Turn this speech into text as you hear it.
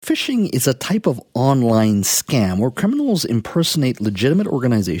phishing is a type of online scam where criminals impersonate legitimate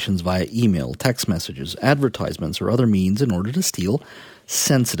organizations via email, text messages, advertisements, or other means in order to steal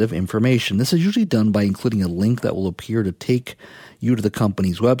sensitive information. This is usually done by including a link that will appear to take you to the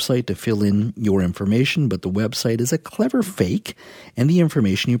company's website to fill in your information, but the website is a clever fake, and the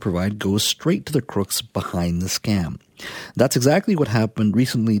information you provide goes straight to the crooks behind the scam. That's exactly what happened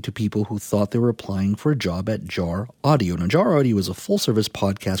recently to people who thought they were applying for a job at Jar Audio. Now, Jar Audio is a full-service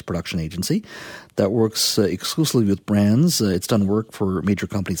podcast production agency that works exclusively with brands. It's done work for major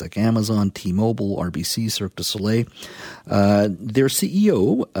companies like Amazon, T-Mobile, RBC, Cirque du Soleil. Their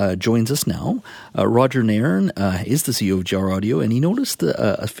CEO joins us now. Roger Nairn is the CEO of Jar Audio, and he noticed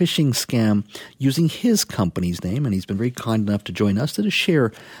a phishing scam using his company's name, and he's been very kind enough to join us to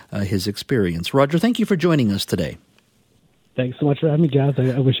share his experience. Roger, thank you for joining us today. Thanks so much for having me, Jazz.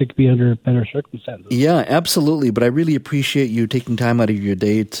 I wish it could be under better circumstances. Yeah, absolutely. But I really appreciate you taking time out of your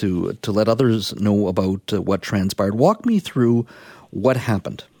day to let others know about what transpired. Walk me through what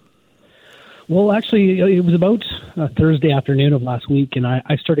happened. Well, actually, it was about Thursday afternoon of last week, and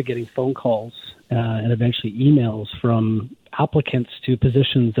I started getting phone calls and eventually emails from applicants to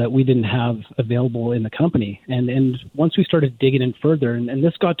positions that we didn't have available in the company. And once we started digging in further, and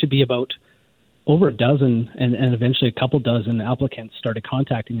this got to be about over a dozen and eventually a couple dozen applicants started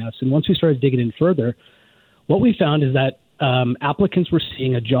contacting us. And once we started digging in further, what we found is that applicants were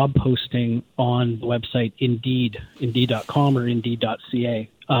seeing a job posting on the website Indeed, Indeed.com or Indeed.ca.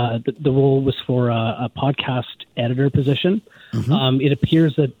 The role was for a podcast editor position. Mm-hmm. It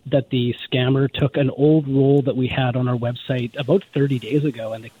appears that the scammer took an old role that we had on our website about 30 days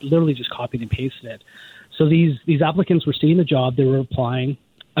ago, and they literally just copied and pasted it. So these applicants were seeing the job, they were applying.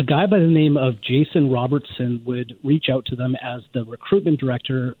 A guy by the name of Jason Robertson would reach out to them as the recruitment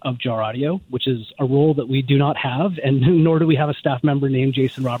director of Jar Audio, which is a role that we do not have, and nor do we have a staff member named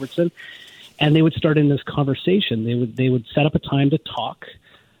Jason Robertson. And they would start in this conversation. They would set up a time to talk.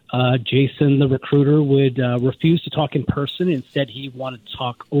 Jason, the recruiter, would refuse to talk in person. Instead, he wanted to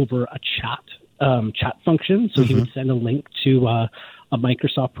talk over a chat function. So he would send a link to a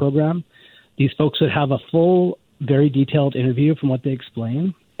Microsoft program. These folks would have a full, very detailed interview from what they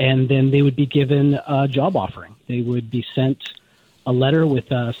explain, and then they would be given a job offering. They would be sent a letter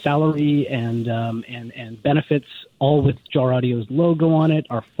with a salary and benefits, all with Jar Audio's logo on it,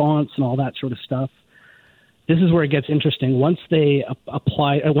 our fonts and all that sort of stuff. This is where it gets interesting. Once they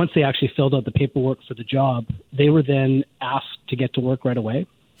once they actually filled out the paperwork for the job, they were then asked to get to work right away,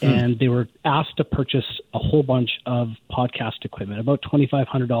 and they were asked to purchase a whole bunch of podcast equipment, about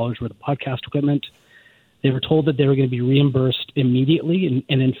 $2,500 worth of podcast equipment. They were told that they were going to be reimbursed immediately,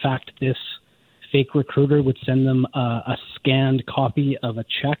 and in fact, this fake recruiter would send them a scanned copy of a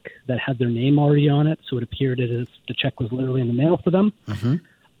check that had their name already on it, so it appeared as if the check was literally in the mail for them.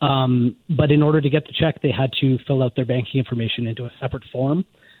 Mm-hmm. But in order to get the check, they had to fill out their banking information into a separate form.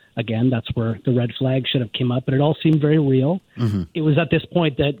 Again, that's where the red flag should have come up, but it all seemed very real. Mm-hmm. It was at this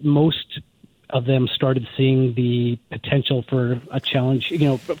point that most of them started seeing the potential for a challenge,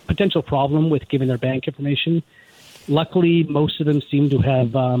 potential problem with giving their bank information. Luckily, most of them seem to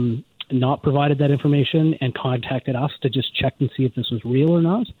have not provided that information and contacted us to just check and see if this was real or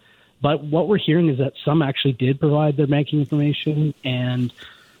not. But what we're hearing is that some actually did provide their banking information, and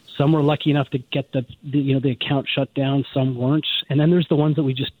some were lucky enough to get the account shut down. Some weren't. And then there's the ones that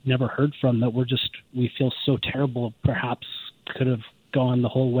we just never heard from that we feel so terrible, perhaps could have gone the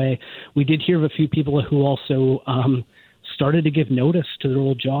whole way. We did hear of a few people who also started to give notice to their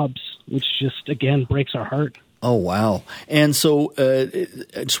old jobs, which just, again, breaks our heart. Oh, wow. And so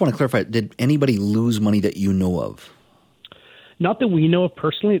I just want to clarify, did anybody lose money that you know of? Not that we know of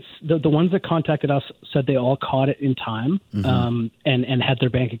personally. It's the ones that contacted us said they all caught it in time, and had their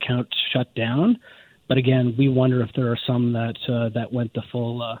bank account shut down. But again, we wonder if there are some that went the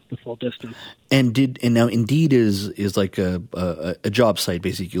full distance. And now Indeed is like a job site,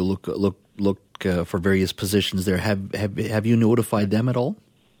 basically. You look for various positions there. Have you notified them at all?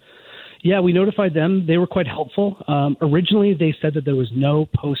 Yeah, we notified them. They were quite helpful. Originally, they said that there was no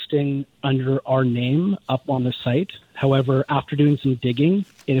posting under our name up on the site. However, after doing some digging,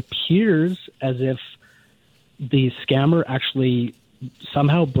 it appears as if the scammer actually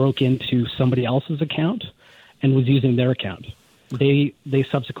somehow broke into somebody else's account and was using their account. They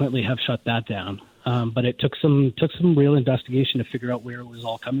subsequently have shut that down, but it took some real investigation to figure out where it was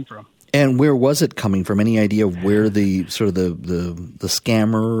all coming from. And where was it coming from? Any idea of where the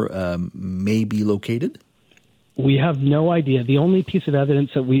scammer may be located? We have no idea. The only piece of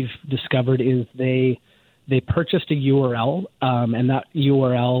evidence that we've discovered is they purchased a URL, and that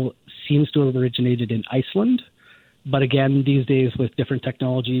URL seems to have originated in Iceland. But again, these days with different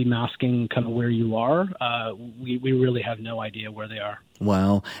technology masking kind of where you are, we really have no idea where they are.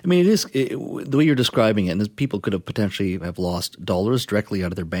 Wow. I mean, the way you're describing it, and people could have potentially have lost dollars directly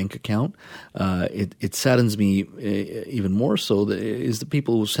out of their bank account. It saddens me even more so is the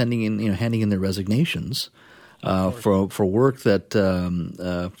people who handing in their resignations for work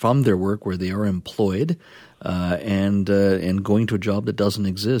that from their work where they are employed. And going to a job that doesn't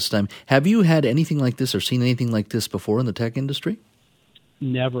exist. Have you had anything like this or seen anything like this before in the tech industry?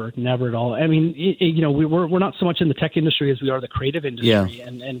 Never at all. I mean, we're not so much in the tech industry as we are the creative industry,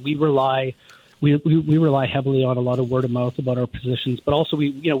 and we rely heavily on a lot of word of mouth about our positions, but also we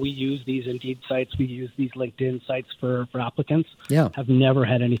use these Indeed sites, we use these LinkedIn sites for applicants. Yeah, have never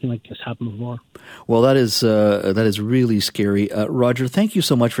had anything like this happen before. Well, that is really scary. Roger, thank you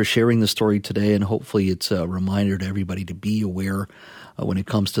so much for sharing the story today, and hopefully it's a reminder to everybody to be aware when it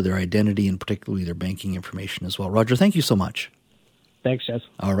comes to their identity and particularly their banking information as well. Roger, thank you so much. Thanks, Jez.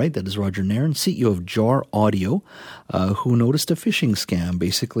 All right, that is Roger Nairn, CEO of Jar Audio, who noticed a phishing scam.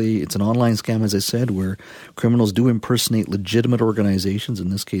 Basically, it's an online scam, as I said, where criminals do impersonate legitimate organizations, in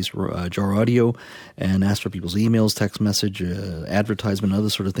this case Jar Audio, and ask for people's emails, text message, advertisement,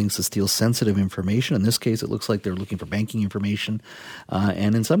 other sort of things to steal sensitive information. In this case, it looks like they're looking for banking information,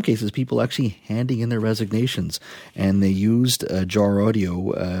 and in some cases, people actually handing in their resignations. And they used Jar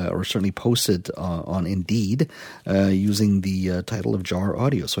Audio, or certainly posted on Indeed, using the title of Jar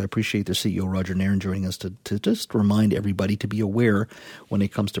Audio. So I appreciate their CEO, Roger Nairn, joining us to just remind everybody to be aware when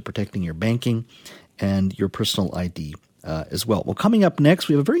it comes to protecting your banking and your personal ID as well. Well, coming up next,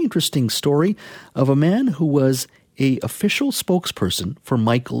 we have a very interesting story of a man who was an official spokesperson for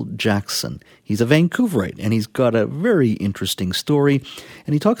Michael Jackson. He's a Vancouverite, and he's got a very interesting story,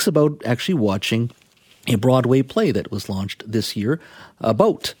 and he talks about actually watching a Broadway play that was launched this year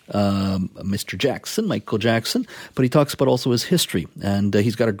about Mr. Jackson, Michael Jackson, but he talks about also his history, and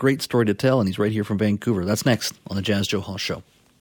he's got a great story to tell, and he's right here from Vancouver. That's next on the Jazz Joe Hall Show.